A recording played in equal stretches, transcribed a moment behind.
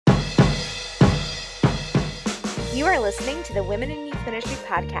You are listening to the Women in Youth Ministry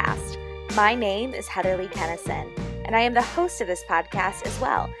podcast. My name is Heather Lee Kennison, and I am the host of this podcast as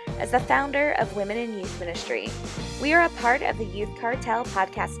well as the founder of Women in Youth Ministry. We are a part of the Youth Cartel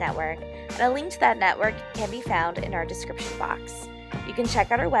Podcast Network, and a link to that network can be found in our description box. You can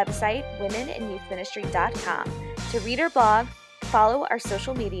check out our website, womeninyouthministry.com, to read our blog, follow our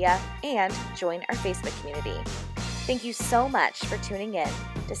social media, and join our Facebook community. Thank you so much for tuning in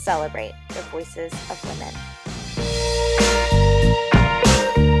to celebrate the voices of women.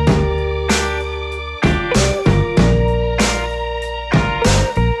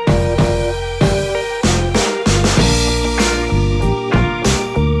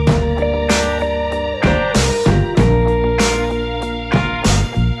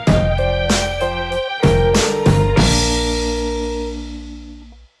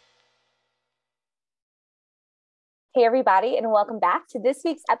 Hey, everybody, and welcome back to this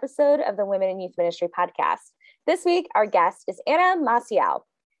week's episode of the Women in Youth Ministry podcast. This week, our guest is Anna Maciel.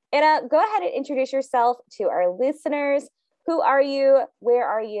 Anna, go ahead and introduce yourself to our listeners. Who are you? Where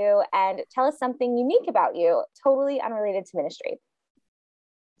are you? And tell us something unique about you, totally unrelated to ministry.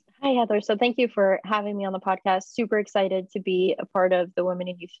 Hi, Heather. So thank you for having me on the podcast. Super excited to be a part of the Women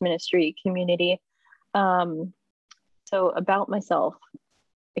in Youth Ministry community. So about myself.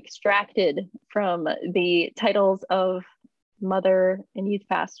 Extracted from the titles of mother and youth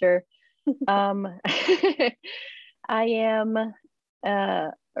pastor. I am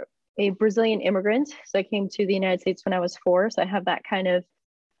a Brazilian immigrant. So I came to the United States when I was 4. So I have that kind of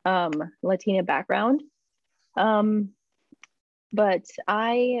Latina background. But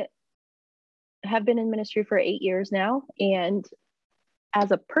I have been in ministry for 8 years now. And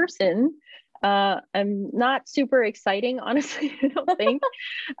as a person, I'm not super exciting, honestly, I don't think.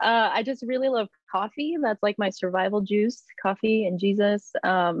 I just really love coffee. That's like my survival juice, coffee and Jesus.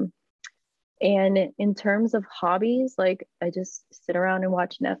 And in terms of hobbies, like I just sit around and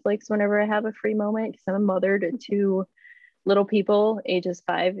watch Netflix whenever I have a free moment because I'm a mother to 2 little people, ages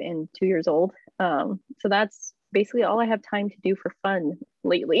 5 and 2 years old. So that's basically all I have time to do for fun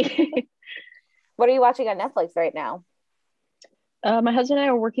lately. What are you watching on Netflix right now? My husband and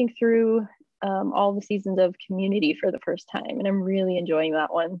I are working through all the seasons of Community for the first time, and I'm really enjoying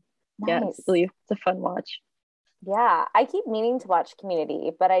that one. Nice. Yeah, it's a fun watch. Yeah, I keep meaning to watch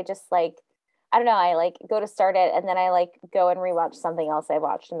Community, but I just I don't know, I go to start it and then I go and rewatch something else I've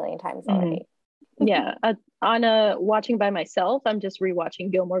watched a million times already. Yeah, on watching by myself, I'm just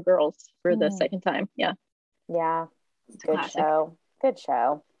rewatching Gilmore Girls for the second time. Yeah. Good show. Good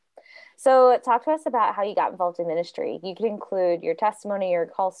show. So talk to us about how you got involved in ministry. You could include your testimony, your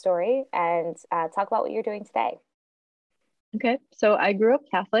call story, and talk about what you're doing today. Okay. So I grew up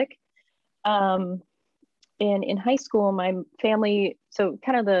Catholic. And in high school, my family, so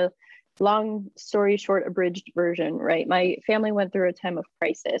kind of the long story short, abridged version, right? My family went through a time of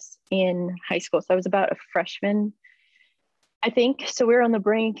crisis in high school. So I was about a freshman, I think. So we were on the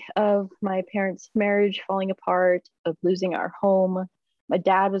brink of my parents' marriage falling apart, of losing our home. My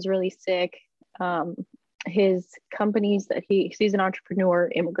dad was really sick. His companies that he's an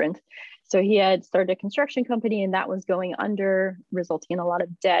entrepreneur immigrant. So he had started a construction company and that was going under, resulting in a lot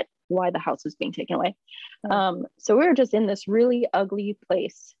of debt while the house was being taken away. So we were just in this really ugly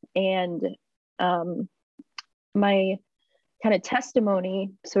place. And my kind of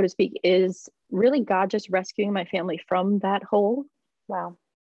testimony, so to speak, is really God just rescuing my family from that hole. Wow.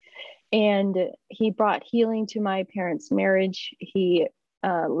 And he brought healing to my parents' marriage. He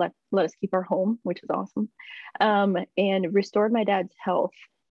let us keep our home, which is awesome, and restored my dad's health.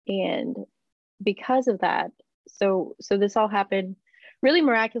 And because of that, so this all happened really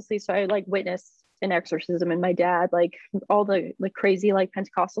miraculously. So I witnessed an exorcism in my dad, all the crazy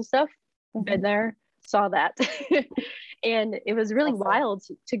Pentecostal stuff. Been there, saw that. And it was really wild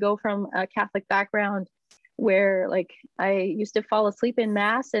to go from a Catholic background where I used to fall asleep in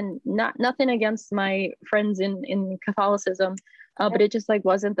mass, and nothing against my friends in Catholicism, but it just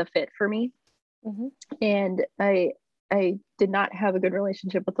wasn't the fit for me. And I did not have a good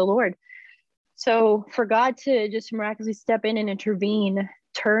relationship with the Lord. So for God to just miraculously step in and intervene,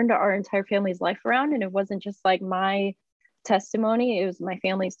 turned our entire family's life around. And it wasn't just my testimony, it was my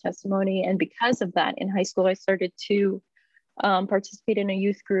family's testimony. And because of that, in high school, I started to participate in a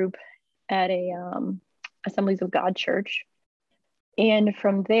youth group at a Assemblies of God church. And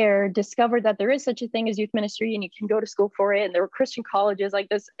from there, discovered that there is such a thing as youth ministry and you can go to school for it. And there were Christian colleges like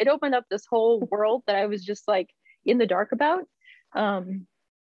this. It opened up this whole world that I was just in the dark about.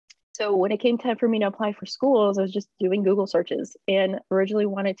 So when it came time for me to apply for schools, I was just doing Google searches and originally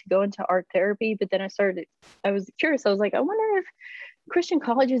wanted to go into art therapy. But then I was curious. I was like, I wonder if Christian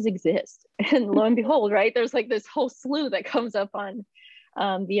colleges exist. And lo and behold, right, there's like this whole slew that comes up on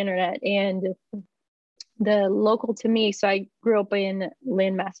the internet. And the local to me, so I grew up in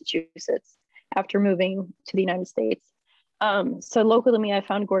Lynn, Massachusetts after moving to the United States. So local to me, I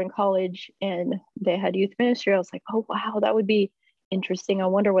found Gordon College and they had youth ministry. I was like, oh, wow, that would be interesting. I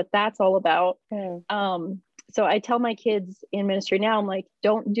wonder what that's all about. So I tell my kids in ministry now, I'm like,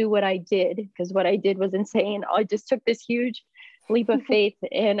 don't do what I did, because what I did was insane. I just took this huge leap of faith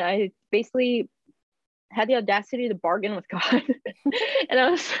and I basically had the audacity to bargain with God. And I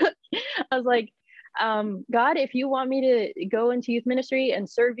was like, God, if you want me to go into youth ministry and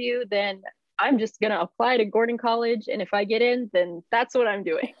serve you, then I'm just going to apply to Gordon College. And if I get in, then that's what I'm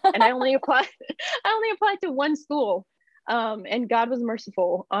doing. And I only applied to one school. And God was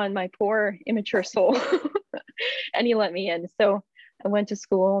merciful on my poor, immature soul. And he let me in. So I went to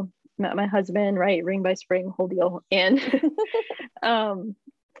school, met my husband, right? Ring by spring, whole deal. And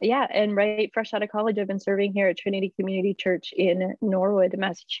yeah, and right fresh out of college, I've been serving here at Trinity Community Church in Norwood,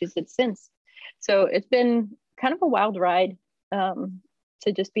 Massachusetts since. So it's been kind of a wild ride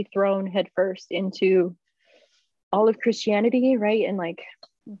to just be thrown headfirst into all of Christianity, right? And like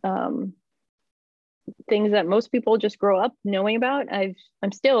things that most people just grow up knowing about.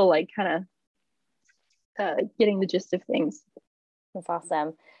 I'm still like kind of getting the gist of things. That's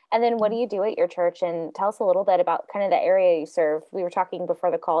awesome. And then what do you do at your church? And tell us a little bit about kind of the area you serve. We were talking before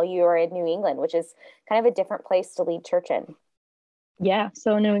the call, you are in New England, which is kind of a different place to lead church in. Yeah.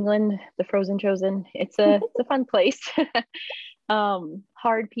 So New England, the frozen chosen, it's a fun place.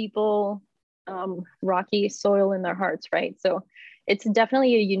 Hard people, rocky soil in their hearts, right? So it's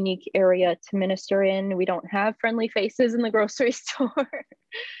definitely a unique area to minister in. We don't have friendly faces in the grocery store,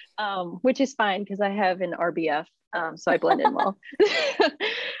 which is fine because I have an RBF, so I blend in well.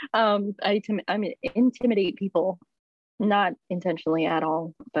 I intimidate people, not intentionally at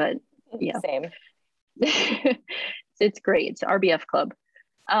all, but yeah. Same. It's great. It's RBF club.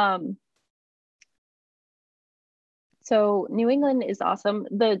 So New England is awesome.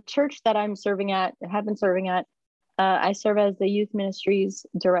 The church that I'm serving at, have been serving at, I serve as the youth ministries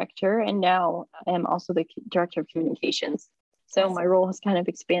director, and now I'm also the director of communications. So my role has kind of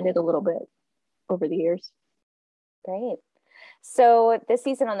expanded a little bit over the years. Great. So this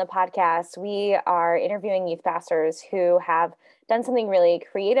season on the podcast, we are interviewing youth pastors who have done something really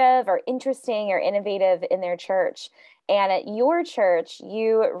creative or interesting or innovative in their church. And at your church,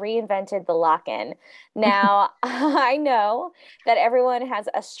 you reinvented the lock-in. Now, I know that everyone has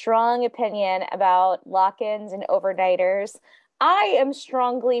a strong opinion about lock-ins and overnighters. I am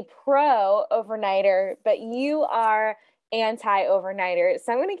strongly pro overnighter, but you are anti-overnighter.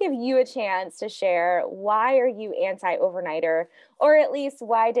 So I'm going to give you a chance to share, why are you anti-overnighter, or at least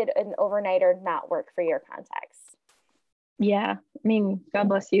why did an overnighter not work for your context? Yeah, I mean, God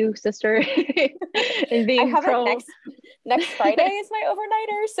bless you, sister. And being I have it next Friday is my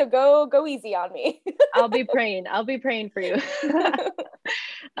overnighter, so go easy on me. I'll be praying for you.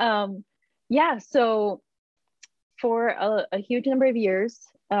 Yeah, so for a huge number of years,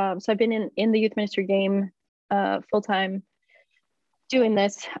 so I've been in the youth ministry game full time, doing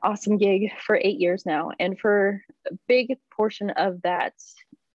this awesome gig for 8 years now. And for a big portion of that,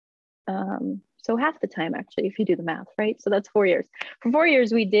 so half the time, actually, if you do the math, right? So that's 4 years. For 4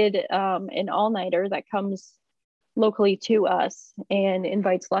 years, we did an all-nighter that comes locally to us and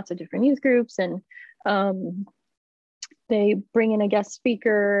invites lots of different youth groups. And they bring in a guest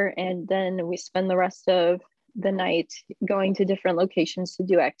speaker, and then we spend the rest of the night going to different locations to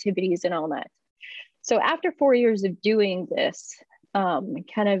do activities and all that. So after 4 years of doing this, kind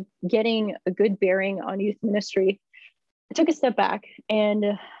of getting a good bearing on youth ministry, I took a step back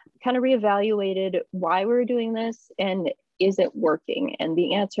and kind of reevaluated why we were doing this and is it working? And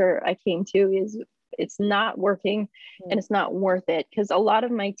the answer I came to is it's not working and it's not worth it, because a lot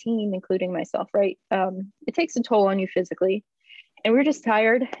of my team, including myself, right, it takes a toll on you physically, and we're just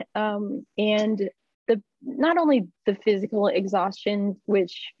tired. And not only the physical exhaustion,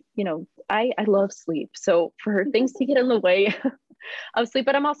 which, you know, I love sleep. So for things to get in the way of sleep,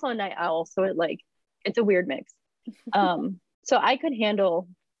 but I'm also a night owl. So it's a weird mix. So I could handle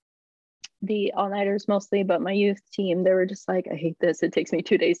the all-nighters mostly, but my youth team, they were just like, I hate this. It takes me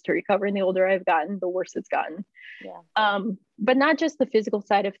 2 days to recover. And the older I've gotten, the worse it's gotten. Yeah. But not just the physical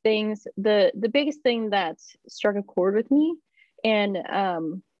side of things. The biggest thing that struck a chord with me, and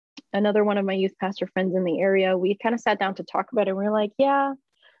another one of my youth pastor friends in the area, we kind of sat down to talk about it. And we were like, yeah,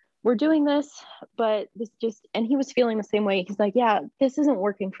 we're doing this, but and he was feeling the same way. He's like, yeah, this isn't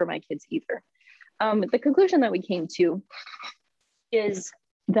working for my kids either. The conclusion that we came to is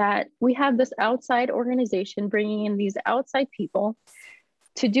that we have this outside organization bringing in these outside people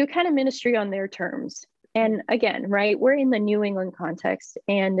to do kind of ministry on their terms. And again, right, we're in the New England context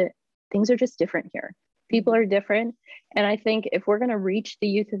and things are just different here. People are different. And I think if we're going to reach the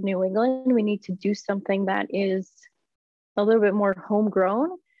youth of New England, we need to do something that is a little bit more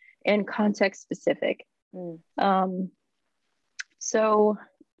homegrown and context specific. So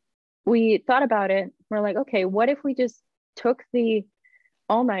we thought about it. We're like, okay, what if we just took the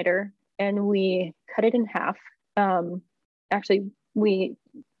all-nighter and we cut it in half? Actually, we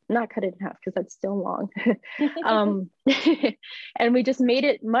not cut it in half because that's still long. And we just made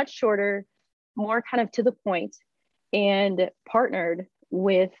it much shorter, more kind of to the point, and partnered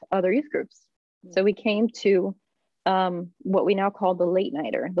with other youth groups. So we came to what we now call the Late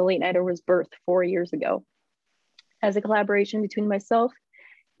Nighter. The Late Nighter was birthed 4 years ago as a collaboration between myself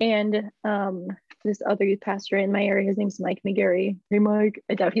and this other youth pastor in my area. His name's Mike McGarry. Hey, Mike.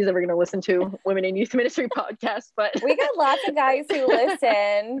 I doubt he's ever going to listen to Women in Youth Ministry podcast, but we got lots of guys who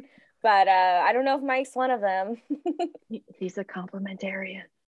listen, but I don't know if Mike's one of them. He's a complementarian.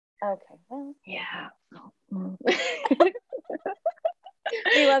 Okay. Well, yeah.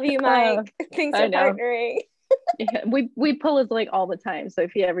 We love you, Mike. Thanks for partnering. Yeah, we pull his leg all the time. So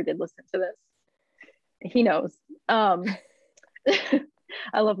if he ever did listen to this, he knows.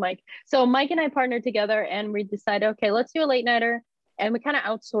 I love Mike. So Mike and I partnered together and we decided, okay, let's do a late nighter. And we kind of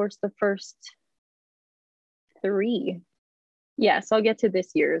outsourced the first 3. Yeah, so I'll get to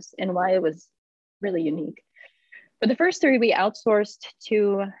this year's and why it was really unique. But the first 3 we outsourced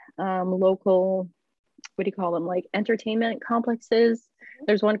to local, what do you call them? Like entertainment complexes.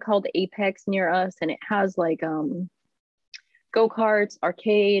 There's one called Apex near us, and it has like go-karts,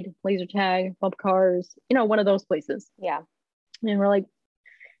 arcade, laser tag, bump cars, one of those places. Yeah. And we're like,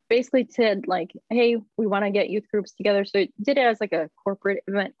 basically said like, hey, we want to get youth groups together. So it did it as like a corporate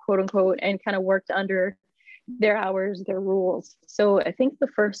event, quote unquote, and kind of worked under their hours, their rules. So I think the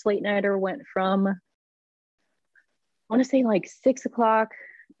first late nighter went from, I want to say like 6 o'clock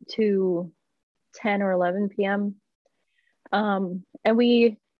to 10 or 11 p.m. And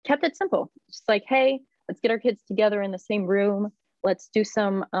we kept it simple. Just like, hey, let's get our kids together in the same room. Let's do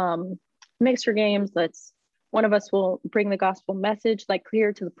some mixer games. One of us will bring the gospel message, like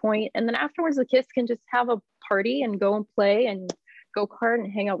clear to the point. And then afterwards, the kids can just have a party and go and play and go kart and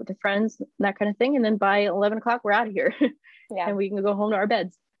hang out with their friends, that kind of thing. And then by 11 o'clock, we're out of here. Yeah. And we can go home to our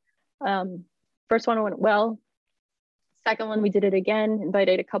beds. First one went well. Second one, we did it again,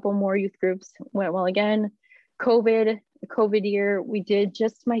 invited a couple more youth groups, went well again. COVID year, we did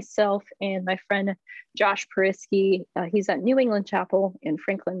just myself and my friend Josh Parisky. He's at New England Chapel in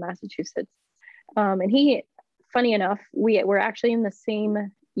Franklin, Massachusetts. And he, funny enough, we were actually in the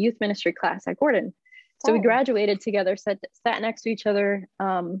same youth ministry class at Gordon. So we graduated together, sat next to each other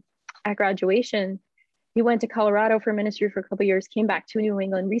at graduation. He went to Colorado for ministry for a couple of years, came back to New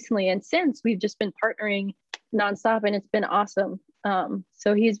England recently. And since, we've just been partnering nonstop and it's been awesome.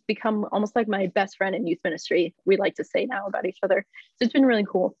 So he's become almost like my best friend in youth ministry, we like to say now about each other. So it's been really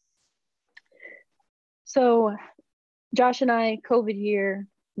cool. So Josh and I, COVID year,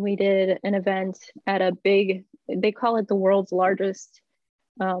 we did an event at a big, they call it the world's largest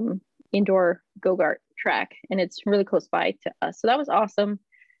indoor go-kart track, and it's really close by to us. So that was awesome.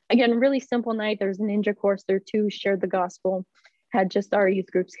 Again, really simple night. There's a ninja course there too, shared the gospel, had just our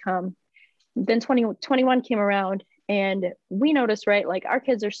youth groups come. Then 2021 came around and we noticed, right, like our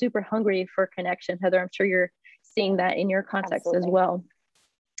kids are super hungry for connection. Heather, I'm sure you're seeing that in your context Absolutely. As well.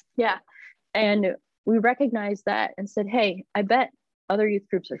 Yeah. And we recognized that and said, hey, I bet other youth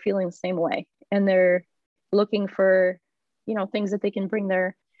groups are feeling the same way. And they're looking for, things that they can bring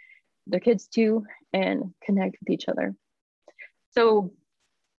their kids to and connect with each other. So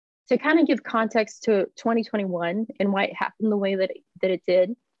to kind of give context to 2021 and why it happened the way that it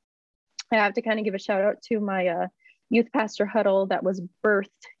did, I have to kind of give a shout out to my youth pastor huddle that was birthed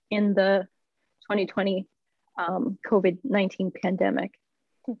in the 2020 COVID-19 pandemic.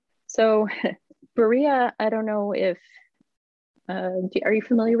 So Berea, I don't know if, are you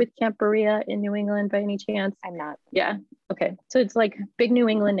familiar with Camp Berea in New England by any chance? I'm not. Yeah. Okay. So it's like big New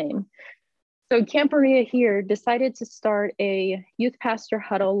England name. So Camp Berea here decided to start a youth pastor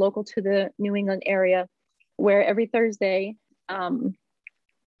huddle local to the New England area, where every Thursday,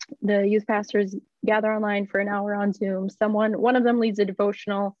 the youth pastors gather online for an hour on Zoom. One of them leads a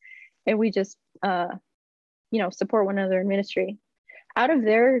devotional, and we just, support one another in ministry. Out of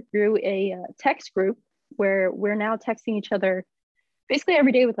there grew a text group where we're now texting each other basically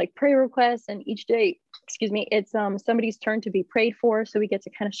every day with like prayer requests, and each day, it's somebody's turn to be prayed for. So we get to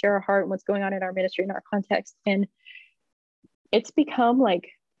kind of share our heart and what's going on in our ministry and our context. And it's become like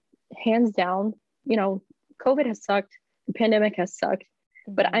hands down, COVID has sucked, the pandemic has sucked,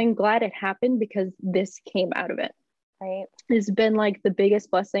 But I'm glad it happened because this came out of it. Right. It's been like the biggest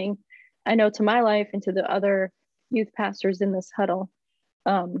blessing I know to my life and to the other youth pastors in this huddle.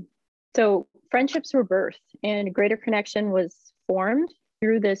 So friendships were birthed and greater connection was formed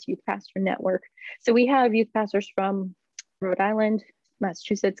through this youth pastor network. So we have youth pastors from Rhode Island,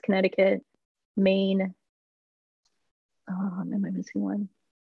 Massachusetts, Connecticut, Maine. Am I missing one?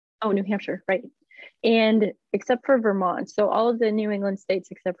 Oh, New Hampshire, right. And except for Vermont. So all of the New England states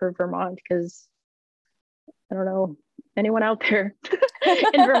except for Vermont, because I don't know anyone out there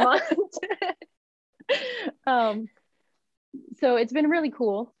in Vermont. So it's been really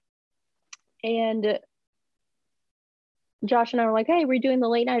cool. And Josh and I were like, hey, we're doing the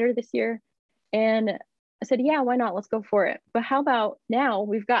late nighter this year. And I said, yeah, why not? Let's go for it. But how about now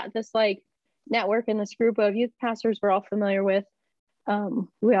we've got this like network and this group of youth pastors we're all familiar with.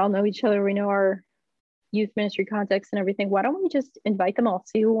 We all know each other. We know our youth ministry context and everything. Why don't we just invite them all,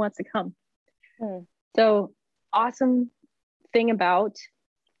 see who wants to come? So awesome thing about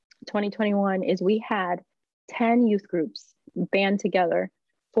 2021 is we had 10 youth groups band together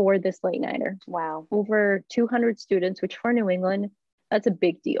for this late nighter. Wow. Over 200 students, which for New England, that's a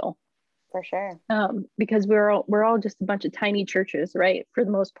big deal. For sure. Because we're all just a bunch of tiny churches, right? For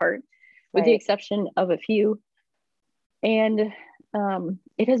the most part, with the exception of a few. And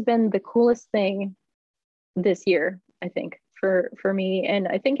it has been the coolest thing this year, I think, for me. And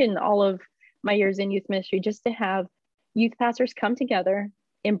I think in all of my years in youth ministry, just to have youth pastors come together,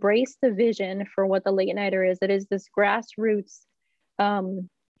 embrace the vision for what the late nighter is. It is this grassroots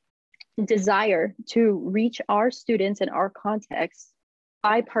desire to reach our students in our context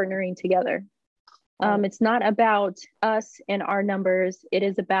by partnering together. It's not about us and our numbers. It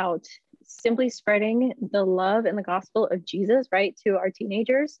is about simply spreading the love and the gospel of Jesus, right, to our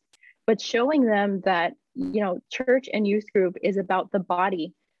teenagers, but showing them that, you know, church and youth group is about the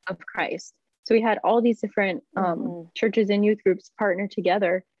body of Christ. So we had all these different churches and youth groups partner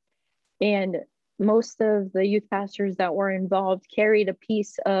together, and most of the youth pastors that were involved carried a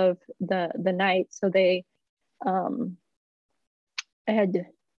piece of the night. So they, I had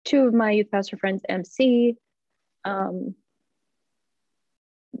two of my youth pastor friends MC, and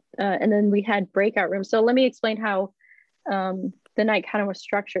then we had breakout rooms. So let me explain how the night kind of was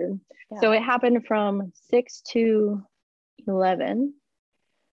structured. Yeah. So it happened from 6 to 11,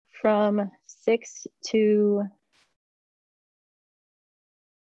 from 6 to,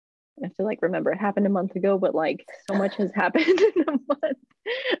 I have to like remember, it happened a month ago, but like so much has happened in a month.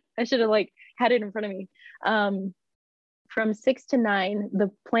 I should have like had it in front of me. From 6 to 9, the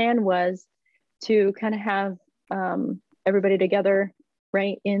plan was to kind of have everybody together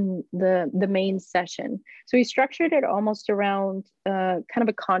right in the main session. So we structured it almost around kind of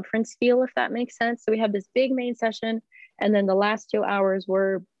a conference feel, if that makes sense. So we have this big main session, and then the last 2 hours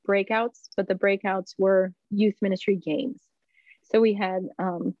were breakouts, but the breakouts were youth ministry games. So we had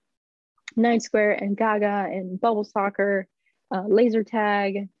Nine Square and Gaga and bubble soccer, laser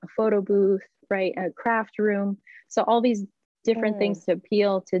tag, a photo booth, right, a craft room. So all these different things to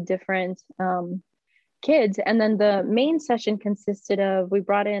appeal to different kids. And then the main session consisted of, we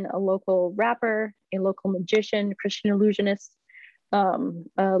brought in a local rapper, a local magician, Christian illusionist,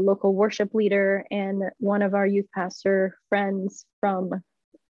 a local worship leader, and one of our youth pastor friends from, I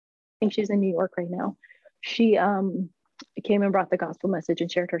think she's in New York right now. She came and brought the gospel message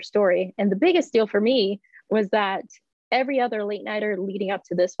and shared her story. And the biggest deal for me was that every other late nighter leading up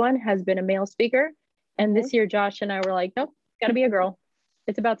to this one has been a male speaker. And this year, Josh and I were like, nope, gotta be a girl.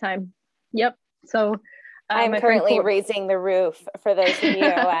 It's about time. Yep. So I'm currently raising the roof for those of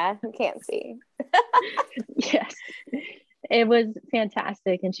you who can't see. Yes, it was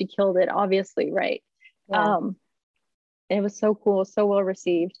fantastic. And she killed it, obviously, right? Yeah. It was so cool, so well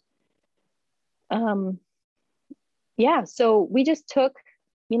received. Yeah, so we just took,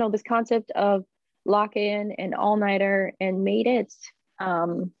 you know, this concept of lock-in and all-nighter and made it, I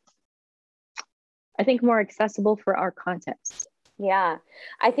think, more accessible for our context. Yeah,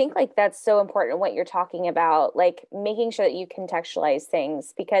 I think like that's so important what you're talking about, like making sure that you contextualize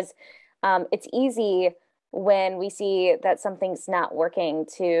things, because it's easy when we see that something's not working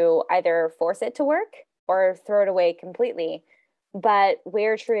to either force it to work or throw it away completely. But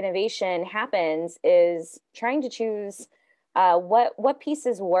where true innovation happens is trying to choose what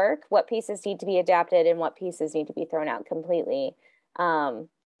pieces work, what pieces need to be adapted, and what pieces need to be thrown out completely.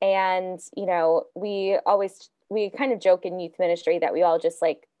 And, you know, we kind of joke in youth ministry that we all just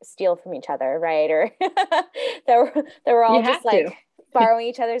like steal from each other, right? Or that we're all just like borrowing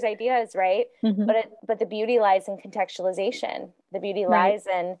each other's ideas, right? Mm-hmm. But the beauty lies in contextualization. The beauty lies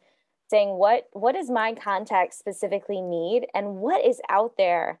in saying what does my context specifically need, and what is out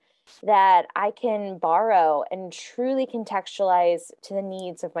there that I can borrow and truly contextualize to the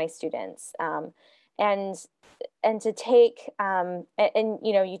needs of my students. And to take and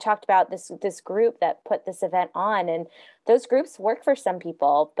you know, you talked about this group that put this event on, and those groups work for some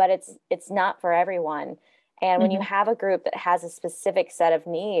people, but it's not for everyone. And when you have a group that has a specific set of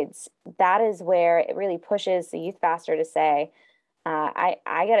needs, that is where it really pushes the youth pastor to say, I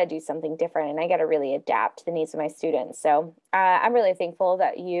got to do something different, and I got to really adapt to the needs of my students. So I'm really thankful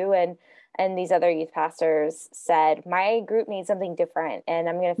that you and these other youth pastors said, my group needs something different, and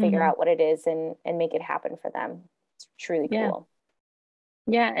I'm going to figure out what it is and make it happen for them. It's truly cool.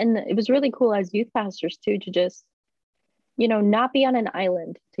 Yeah. And it was really cool as youth pastors too, to just, you know, not be on an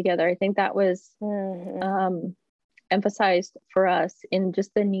island together. I think that was emphasized for us in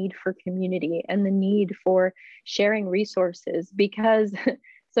just the need for community and the need for sharing resources, because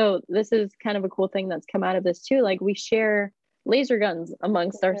so this is kind of a cool thing that's come out of this too. Like, we share laser guns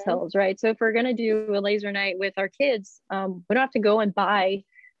amongst ourselves, right? So if we're going to do a laser night with our kids, we don't have to go and buy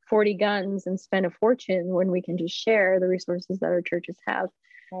 40 guns and spend a fortune when we can just share the resources that our churches have.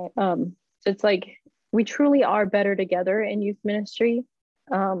 So it's like, we truly are better together in youth ministry.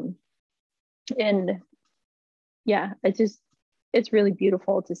 And yeah, it's really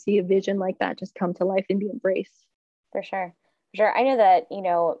beautiful to see a vision like that just come to life and be embraced. For sure. Sure. I know that, you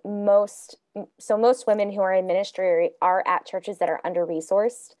know, most women who are in ministry are at churches that are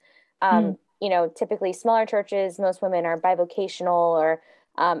under-resourced. You know, typically smaller churches, most women are bivocational or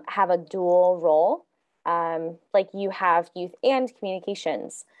have a dual role. Like, you have youth and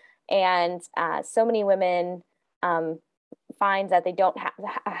communications. And so many women find that they don't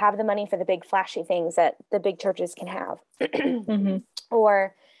have the money for the big flashy things that the big churches can have.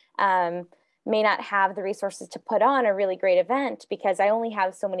 Or may not have the resources to put on a really great event because I only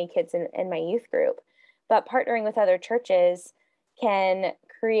have so many kids in my youth group. But partnering with other churches can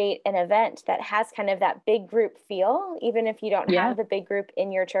create an event that has kind of that big group feel, even if you don't have the big group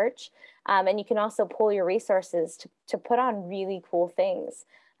in your church. And you can also pull your resources to put on really cool things.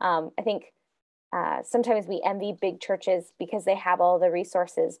 I think sometimes we envy big churches because they have all the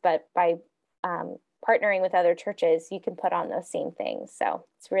resources, but by partnering with other churches, you can put on those same things. So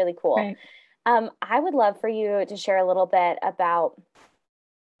it's really cool. Right. I would love for you to share a little bit about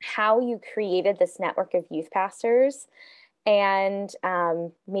how you created this network of youth pastors, and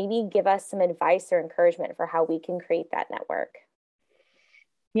maybe give us some advice or encouragement for how we can create that network.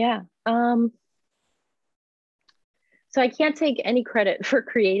 Yeah. So I can't take any credit for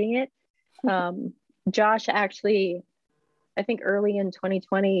creating it. Josh actually, I think early in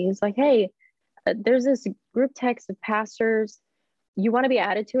 2020, he's like, hey, there's this group text of pastors. You want to be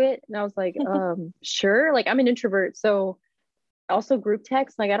added to it? And I was like, sure. Like, I'm an introvert. So also group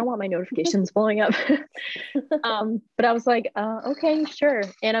text, like, I don't want my notifications blowing up. But I was like, okay, sure.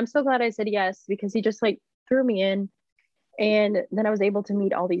 And I'm so glad I said yes, because he just like threw me in. And then I was able to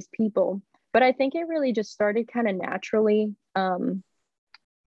meet all these people. But I think it really just started kind of naturally.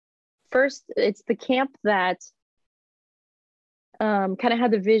 First, it's the camp that kind of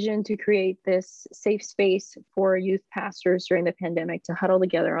had the vision to create this safe space for youth pastors during the pandemic to huddle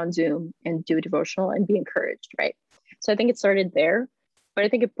together on Zoom and do a devotional and be encouraged, right? So I think it started there, but I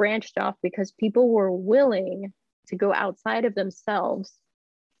think it branched off because people were willing to go outside of themselves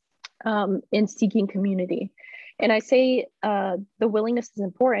in seeking community. And I say the willingness is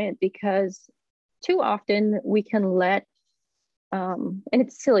important because too often we can let, and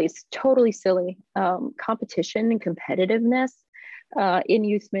it's silly, it's totally silly, competition and competitiveness in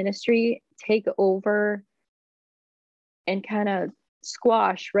youth ministry take over and kind of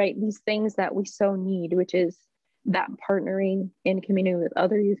squash, right, these things that we so need, which is that partnering in community with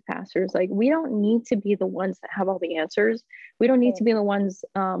other youth pastors. Like, we don't need to be the ones that have all the answers. We don't need to be the ones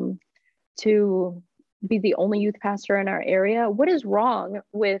to be the only youth pastor in our area. What is wrong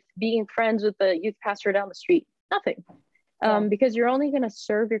with being friends with the youth pastor down the street? Nothing. Because you're only going to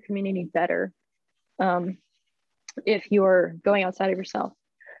serve your community better if you're going outside of yourself.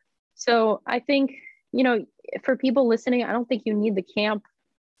 So I think, you know, for people listening, I don't think you need the camp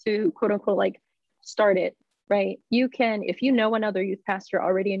to quote unquote like start it, right? You can, if you know another youth pastor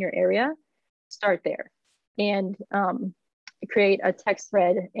already in your area, start there and create a text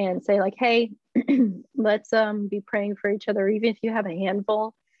thread and say like, hey, let's be praying for each other. Even if you have a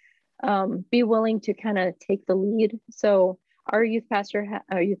handful, be willing to kind of take the lead. So our youth pastor,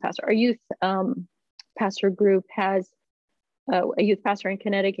 our youth pastor group has a youth pastor in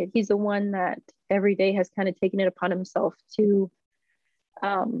Connecticut. He's the one that every day has kind of taken it upon himself to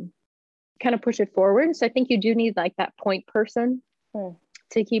kind of push it forward. So I think you do need like that point person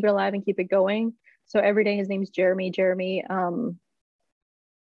to keep it alive and keep it going. So every day his name's Jeremy. Jeremy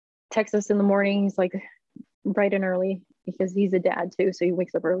texts us in the morning. He's like bright and early because he's a dad too. So he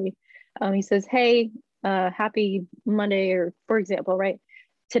wakes up early. He says, hey, happy Monday, or for example, right?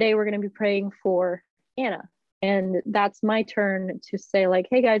 Today we're going to be praying for Anna. And that's my turn to say like,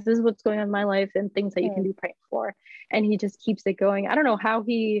 hey guys, this is what's going on in my life and things that you can be praying for. And he just keeps it going. I don't know how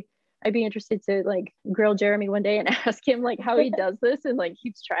I'd be interested to like grill Jeremy one day and ask him like how he does this and like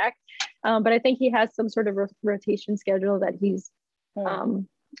keeps track. But I think he has some sort of rotation schedule that he's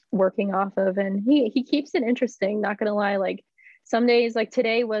working off of, and he keeps it interesting. Not gonna lie, like some days, like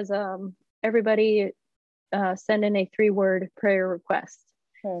today was everybody send in a 3-word prayer request.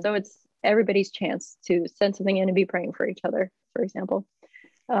 So it's everybody's chance to send something in and be praying for each other, for example.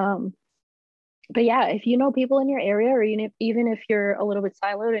 But yeah, if you know people in your area, or even if you're a little bit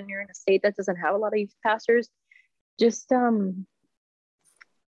siloed and you're in a state that doesn't have a lot of youth pastors, just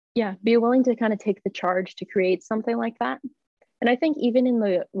be willing to kind of take the charge to create something like that. And I think even in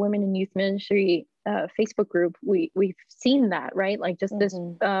the Women in Youth Ministry Facebook group, we've seen that, right? Like just this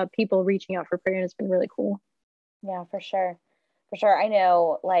people reaching out for prayer, and it's been really cool. Yeah, for sure. For sure. I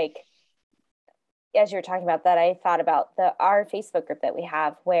know, like, as you were talking about that, I thought about our Facebook group that we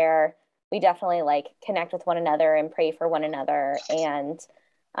have, where we definitely like connect with one another and pray for one another. And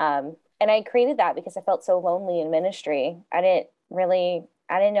I created that because I felt so lonely in ministry. I didn't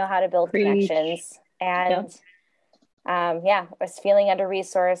know how to build connections. And I was feeling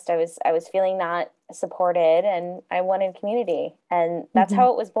under-resourced. I was feeling not supported, and I wanted community, and that's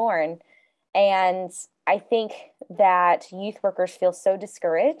how it was born. And I think that youth workers feel so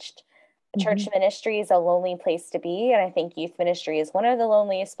discouraged. Church ministry is a lonely place to be. And I think youth ministry is one of the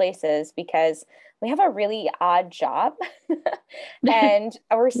loneliest places because we have a really odd job and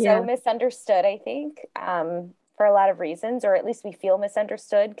we're so misunderstood, I think, for a lot of reasons, or at least we feel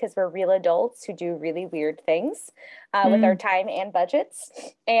misunderstood because we're real adults who do really weird things with our time and budgets.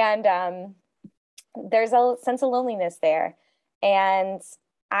 And there's a sense of loneliness there. And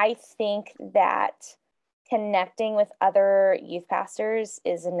I think that connecting with other youth pastors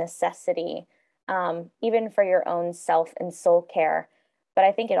is a necessity, even for your own self and soul care. But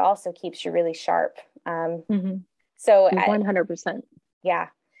I think it also keeps you really sharp. So 100%.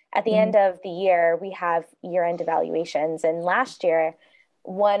 At the end of the year, we have year-end evaluations. And last year,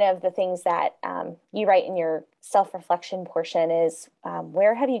 one of the things that you write in your self-reflection portion is,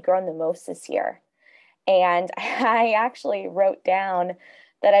 where have you grown the most this year? And I actually wrote down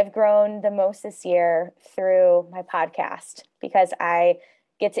that I've grown the most this year through my podcast, because I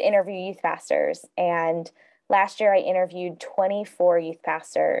get to interview youth pastors. And last year I interviewed 24 youth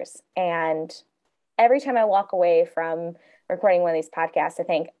pastors. And every time I walk away from recording one of these podcasts, I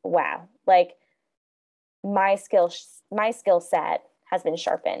think, wow, like my skill set has been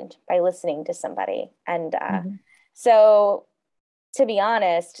sharpened by listening to somebody. And so to be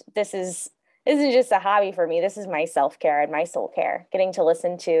honest, this isn't just a hobby for me. This is my self-care and my soul care, getting to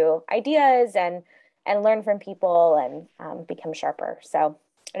listen to ideas and learn from people and become sharper. So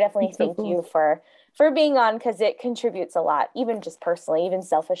I definitely thank you for being on, because it contributes a lot, even just personally, even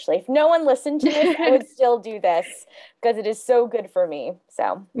selfishly. If no one listened to this, I would still do this because it is so good for me.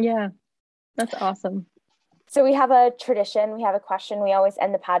 So yeah, that's awesome. So we have a tradition. We have a question we always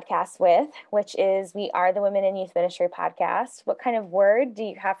end the podcast with, which is, we are the Women in Youth Ministry podcast. What kind of word do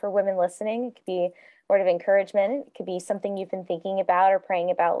you have for women listening? It could be a word of encouragement. It could be something you've been thinking about or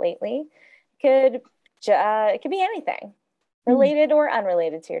praying about lately. It could be anything, related or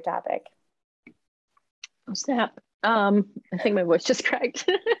unrelated to your topic. Oh, snap. I think my voice just cracked.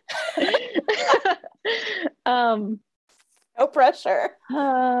 No pressure.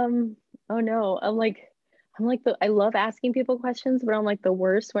 Oh no. I love asking people questions, but I'm like the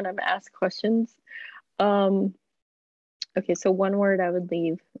worst when I'm asked questions. Okay, so one word I would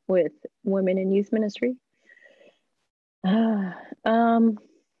leave with women in youth ministry. Not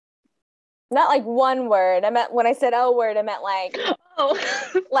like one word. I meant, when I said word, I meant like,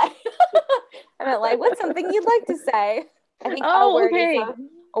 like I meant like, what's something you'd like to say? I think word is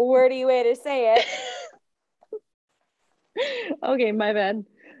a wordy way to say it. Okay, my bad.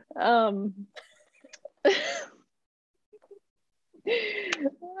 I'm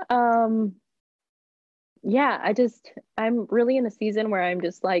really in a season where I'm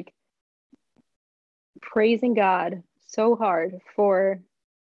just like praising God so hard for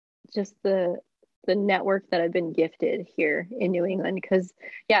just the network that I've been gifted here in New England. Because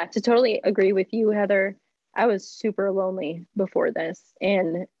to totally agree with you, Heather, I was super lonely before this,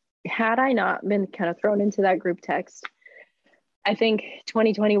 and had I not been kind of thrown into that group text, I think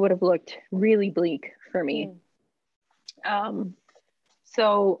 2020 would have looked really bleak for me.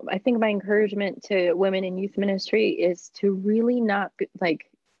 So I think my encouragement to women in youth ministry is to really not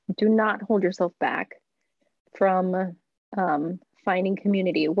do not hold yourself back from finding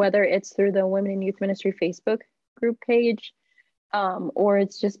community, whether it's through the Women in Youth Ministry Facebook group page, or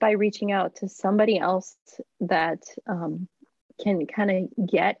it's just by reaching out to somebody else that can kind of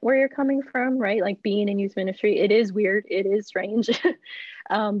get where you're coming from, right? Like being in youth ministry, it is weird, it is strange,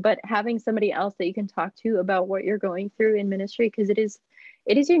 but having somebody else that you can talk to about what you're going through in ministry, because it is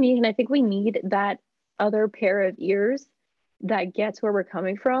unique, and I think we need that other pair of ears that gets where we're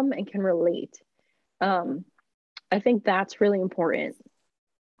coming from and can relate. I think that's really important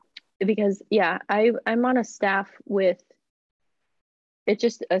because, yeah, I'm on a staff with, it's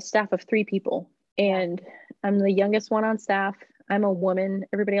just a staff of 3 people, and I'm the youngest one on staff. I'm a woman.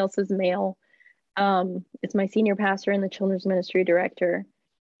 Everybody else is male. It's my senior pastor and the children's ministry director.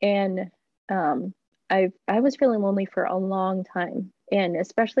 And I was feeling lonely for a long time. And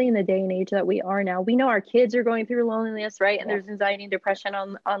especially in the day and age that we are now, we know our kids are going through loneliness, right? And there's anxiety and depression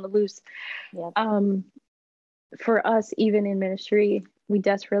on the loose. For us, even in ministry, we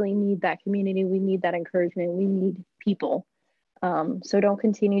desperately need that community. We need that encouragement. We need people. So don't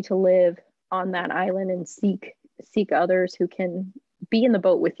continue to live on that island and seek others who can be in the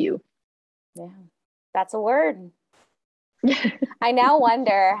boat with you. Yeah, that's a word. I now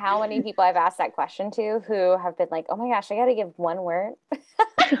wonder how many people I've asked that question to who have been like, oh my gosh, I got to give one word.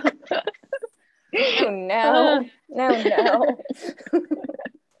 Oh no, no.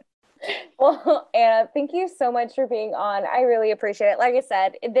 Well, Anna, thank you so much for being on. I really appreciate it. Like I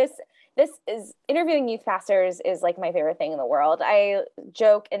said, this is interviewing youth pastors is like my favorite thing in the world. I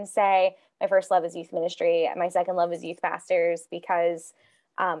joke and say my first love is youth ministry. My second love is youth pastors because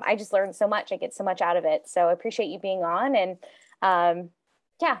I just learned so much. I get so much out of it. So I appreciate you being on. And I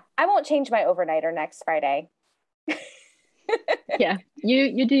won't change my overnighter next Friday. Yeah,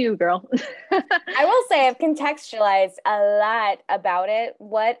 you do you, girl. I will say I've contextualized a lot about it.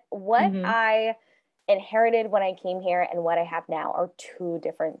 What I inherited when I came here and what I have now are 2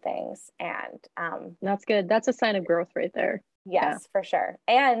 different things. And that's good. That's a sign of growth right there. Yes, for sure.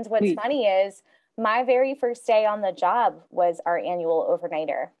 And what's funny is my very first day on the job was our annual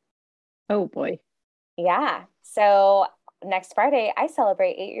overnighter. Oh boy. Yeah. So next Friday, I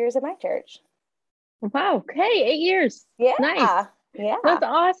celebrate 8 years at my church. Wow. Okay. 8 years. Yeah. Nice. Yeah. That's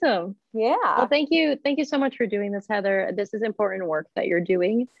awesome. Yeah. Well, thank you. Thank you so much for doing this, Heather. This is important work that you're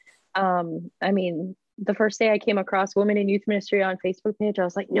doing. I mean, the first day I came across Women in Youth Ministry on Facebook page, I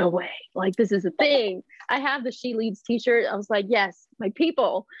was like, no way. Like, this is a thing. I have the She Leads t-shirt. I was like, yes, my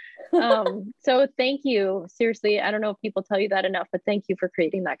people. So thank you. Seriously, I don't know if people tell you that enough, but thank you for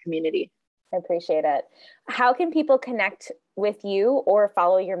creating that community. I appreciate it. How can people connect with you or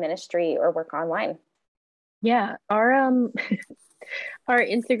follow your ministry or work online? Yeah, our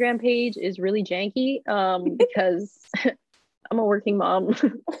Instagram page is really janky because I'm a working mom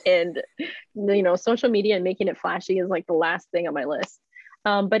and social media and making it flashy is like the last thing on my list.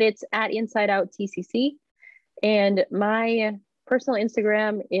 But it's at Inside Out TCC, and my personal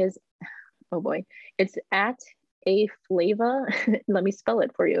Instagram is it's at aflava. Let me spell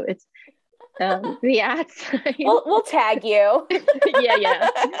it for you. It's the at sign. We'll tag you.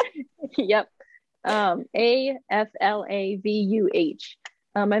 yeah. Yep. AFLAVUH.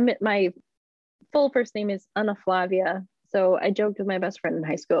 My full first name is Anna Flavia. So I joked with my best friend in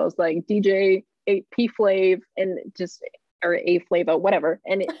high school. I was like DJ P Flav or A Flava, whatever.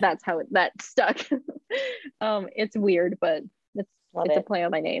 And that's how that stuck. It's weird, but it's a play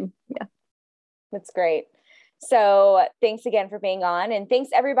on my name. Yeah. That's great. So thanks again for being on, and thanks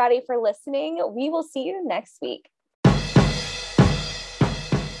everybody for listening. We will see you next week.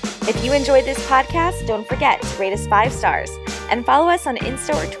 If you enjoyed this podcast, don't forget to rate us 5 stars and follow us on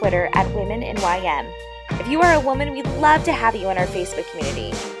Insta or Twitter at WomenInYM. If you are a woman, we'd love to have you in our Facebook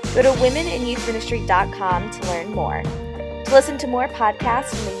community. Go to womenInYouthMinistry.com to learn more. To listen to more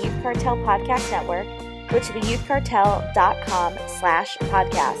podcasts from the Youth Cartel Podcast Network, go to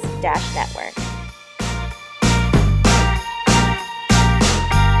theyouthcartel.com/podcast-network.